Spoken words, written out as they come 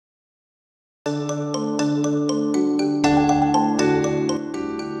Thomas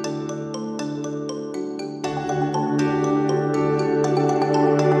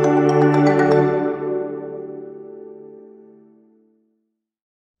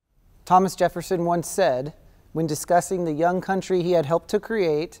Jefferson once said, when discussing the young country he had helped to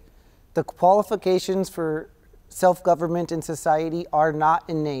create, the qualifications for self-government in society are not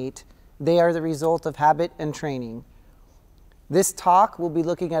innate. They are the result of habit and training. This talk will be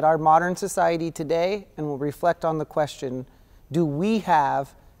looking at our modern society today and will reflect on the question, do we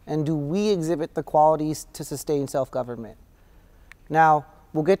have and do we exhibit the qualities to sustain self-government? Now,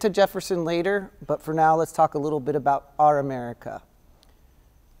 we'll get to Jefferson later, but for now, let's talk a little bit about our America.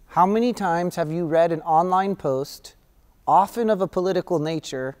 How many times have you read an online post, often of a political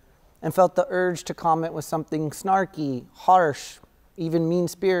nature, and felt the urge to comment with something snarky, harsh, even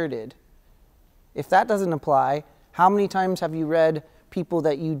mean-spirited? If that doesn't apply, how many times have you read people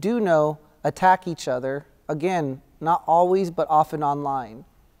that you do know attack each other, again, not always, but often online?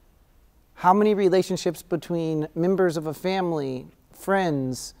 How many relationships between members of a family,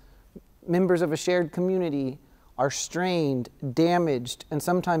 friends, members of a shared community are strained, damaged, and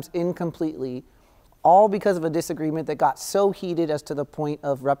sometimes incompletely, all because of a disagreement that got so heated as to the point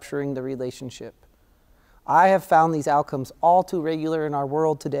of rupturing the relationship? I have found these outcomes all too regular in our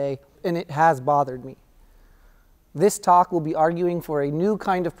world today, and it has bothered me. This talk will be arguing for a new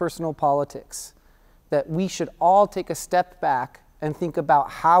kind of personal politics, that we should all take a step back and think about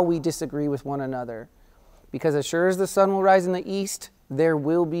how we disagree with one another. Because as sure as the sun will rise in the east, there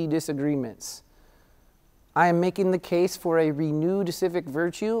will be disagreements. I am making the case for a renewed civic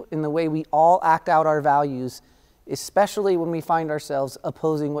virtue in the way we all act out our values, especially when we find ourselves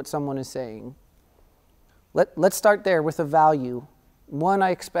opposing what someone is saying. Let's start there with a value, one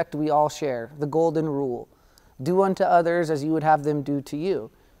I expect we all share, the golden rule. Do unto others as you would have them do to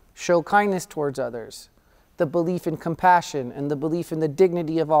you. Show kindness towards others. The belief in compassion and the belief in the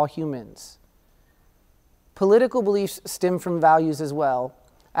dignity of all humans. Political beliefs stem from values as well.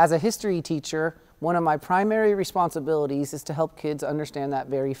 As a history teacher, one of my primary responsibilities is to help kids understand that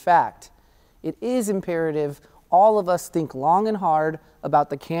very fact. It is imperative all of us think long and hard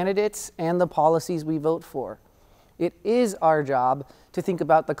about the candidates and the policies we vote for. It is our job to think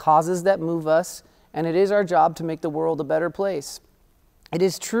about the causes that move us, and it is our job to make the world a better place. It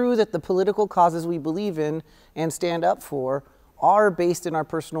is true that the political causes we believe in and stand up for are based in our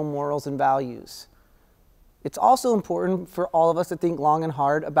personal morals and values. It's also important for all of us to think long and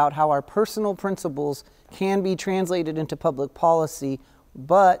hard about how our personal principles can be translated into public policy,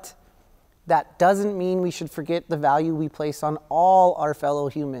 but that doesn't mean we should forget the value we place on all our fellow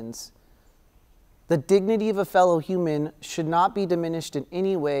humans. The dignity of a fellow human should not be diminished in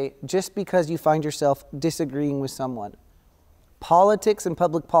any way just because you find yourself disagreeing with someone. Politics and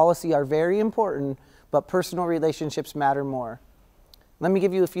public policy are very important, but personal relationships matter more. Let me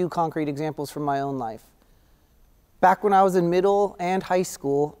give you a few concrete examples from my own life. Back when I was in middle and high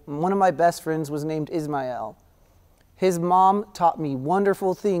school, one of my best friends was named Ismael. His mom taught me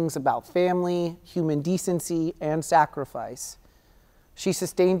wonderful things about family, human decency, and sacrifice. She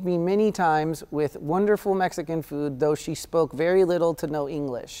sustained me many times with wonderful Mexican food, though she spoke very little to no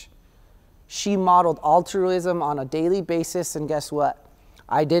English. She modeled altruism on a daily basis, and guess what?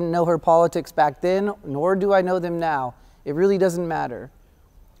 I didn't know her politics back then, nor do I know them now. It really doesn't matter.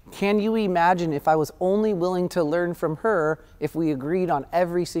 Can you imagine if I was only willing to learn from her if we agreed on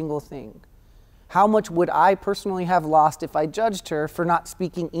every single thing? How much would I personally have lost if I judged her for not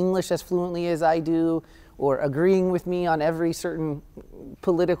speaking English as fluently as I do, or agreeing with me on every certain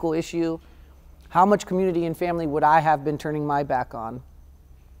political issue? How much community and family would I have been turning my back on?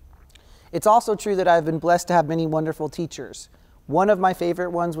 It's also true that I've been blessed to have many wonderful teachers. One of my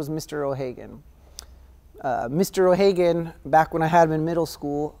favorite ones was Mr. O'Hagan. Mr. O'Hagan, back when I had him in middle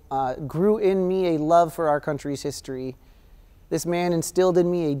school, grew in me a love for our country's history. This man instilled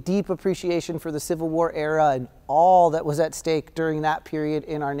in me a deep appreciation for the Civil War era and all that was at stake during that period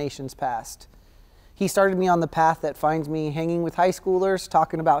in our nation's past. He started me on the path that finds me hanging with high schoolers,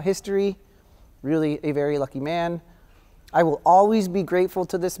 talking about history. Really a very lucky man. I will always be grateful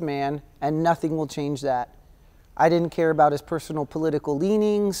to this man, and nothing will change that. I didn't care about his personal political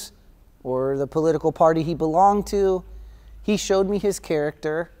leanings or the political party he belonged to. He showed me his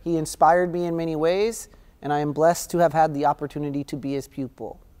character. He inspired me in many ways, and I am blessed to have had the opportunity to be his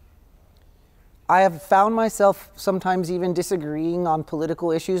pupil. I have found myself sometimes even disagreeing on political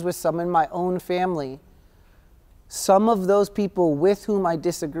issues with some in my own family. Some of those people with whom I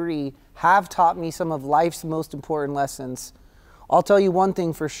disagree have taught me some of life's most important lessons. I'll tell you one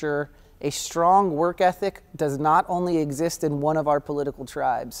thing for sure: a strong work ethic does not only exist in one of our political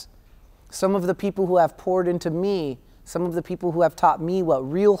tribes. some of the people who have poured into me, some of the people who have taught me what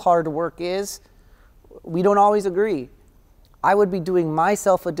real hard work is, we don't always agree. I would be doing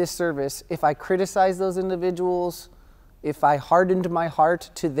myself a disservice if I criticized those individuals, if I hardened my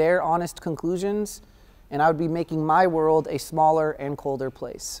heart to their honest conclusions, and I would be making my world a smaller and colder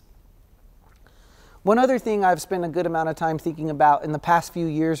place. One other thing I've spent a good amount of time thinking about in the past few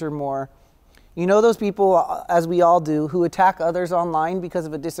years or more, you know those people, as we all do, who attack others online because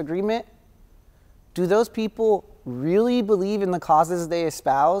of a disagreement? Do those people really believe in the causes they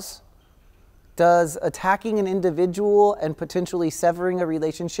espouse? Does attacking an individual and potentially severing a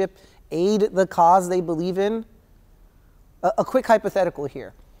relationship aid the cause they believe in? A quick hypothetical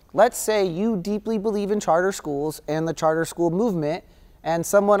here. Let's say you deeply believe in charter schools and the charter school movement, and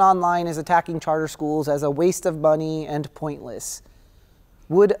someone online is attacking charter schools as a waste of money and pointless.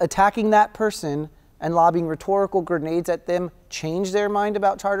 Would attacking that person and lobbing rhetorical grenades at them change their mind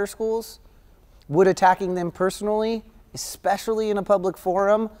about charter schools? Would attacking them personally, especially in a public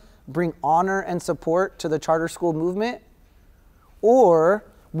forum, bring honor and support to the charter school movement? Or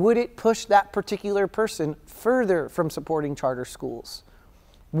would it push that particular person further from supporting charter schools?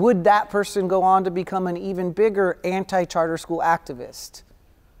 Would that person go on to become an even bigger anti-charter school activist?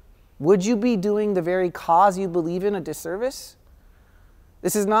 Would you be doing the very cause you believe in a disservice?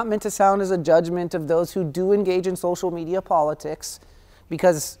 This is not meant to sound as a judgment of those who do engage in social media politics,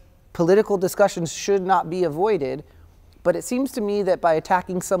 because political discussions should not be avoided, but it seems to me that by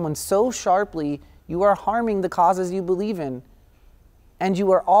attacking someone so sharply, you are harming the causes you believe in, and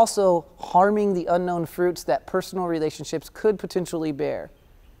you are also harming the unknown fruits that personal relationships could potentially bear.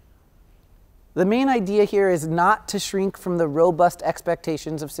 The main idea here is not to shrink from the robust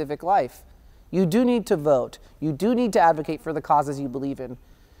expectations of civic life. You do need to vote. You do need to advocate for the causes you believe in.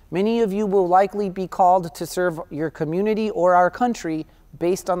 Many of you will likely be called to serve your community or our country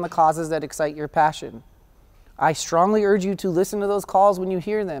based on the causes that excite your passion. I strongly urge you to listen to those calls when you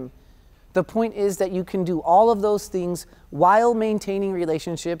hear them. The point is that you can do all of those things while maintaining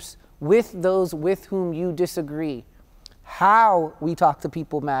relationships with those with whom you disagree. How we talk to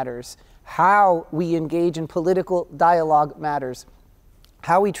people matters. How we engage in political dialogue matters.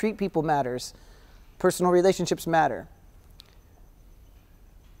 How we treat people matters. Personal relationships matter.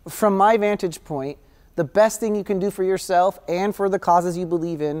 From my vantage point, the best thing you can do for yourself and for the causes you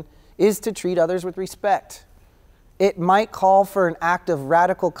believe in is to treat others with respect. It might call for an act of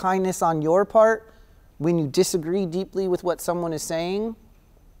radical kindness on your part when you disagree deeply with what someone is saying.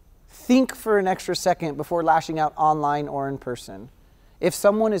 Think for an extra second before lashing out online or in person. If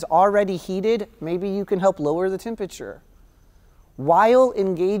someone is already heated, maybe you can help lower the temperature. While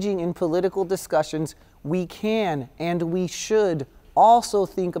engaging in political discussions, we can and we should also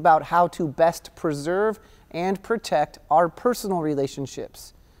think about how to best preserve and protect our personal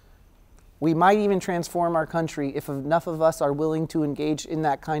relationships. We might even transform our country if enough of us are willing to engage in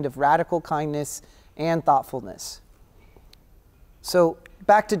that kind of radical kindness and thoughtfulness. So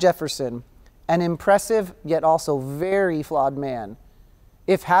back to Jefferson, an impressive yet also very flawed man.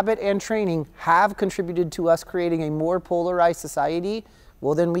 If habit and training have contributed to us creating a more polarized society,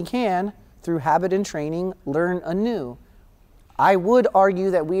 well then we can, through habit and training, learn anew. I would argue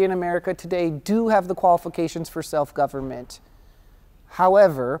that we in America today do have the qualifications for self-government.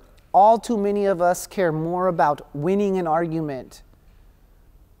 However, all too many of us care more about winning an argument.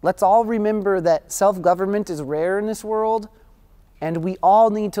 Let's all remember that self-government is rare in this world, and we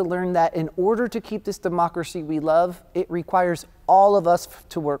all need to learn that in order to keep this democracy we love, it requires all of us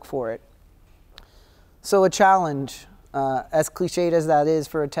to work for it. So a challenge, as cliched as that is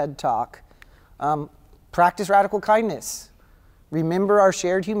for a TED Talk, practice radical kindness. Remember our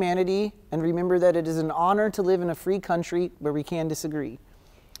shared humanity, and remember that it is an honor to live in a free country where we can disagree.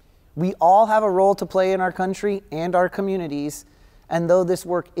 We all have a role to play in our country and our communities, and though this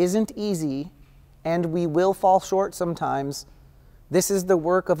work isn't easy, and we will fall short sometimes, this is the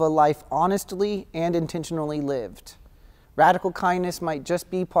work of a life honestly and intentionally lived. Radical kindness might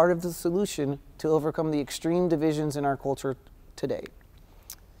just be part of the solution to overcome the extreme divisions in our culture today.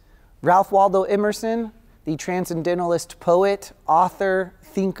 Ralph Waldo Emerson, the transcendentalist poet, author,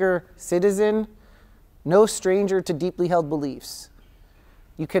 thinker, citizen, no stranger to deeply held beliefs.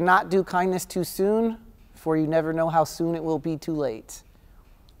 You cannot do kindness too soon, for you never know how soon it will be too late.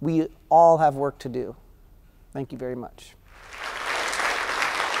 We all have work to do. Thank you very much.